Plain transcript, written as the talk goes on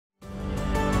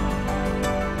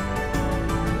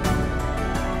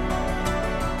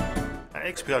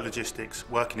XPO Logistics,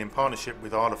 working in partnership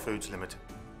with Arla Foods Limited.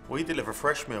 We deliver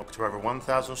fresh milk to over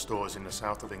 1,000 stores in the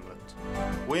south of England.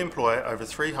 We employ over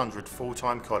 300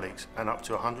 full-time colleagues and up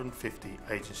to 150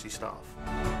 agency staff.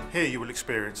 Here you will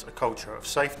experience a culture of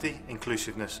safety,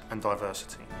 inclusiveness and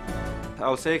diversity. I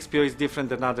would say XPO is different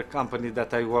than other companies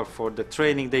that I work for. The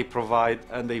training they provide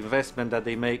and the investment that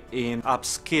they make in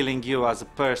upskilling you as a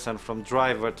person from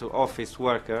driver to office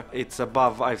worker, it's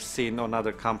above I've seen on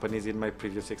other companies in my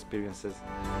previous experiences.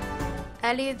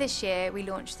 Earlier this year we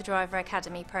launched the Driver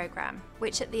Academy programme,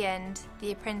 which at the end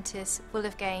the apprentice will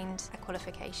have gained a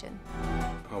qualification.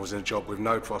 I was in a job with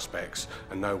no prospects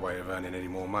and no way of earning any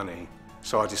more money.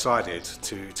 So I decided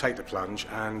to take the plunge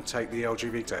and take the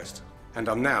LGV test. And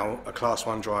I'm now a Class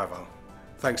 1 driver,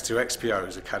 thanks to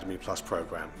XPO's Academy Plus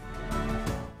programme.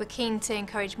 We're keen to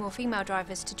encourage more female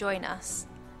drivers to join us,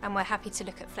 and we're happy to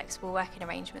look at flexible working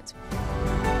arrangements.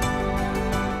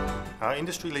 Our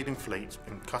industry-leading fleet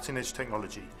and cutting-edge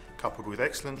technology, coupled with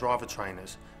excellent driver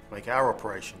trainers, make our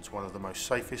operations one of the most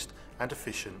safest and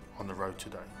efficient on the road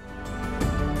today.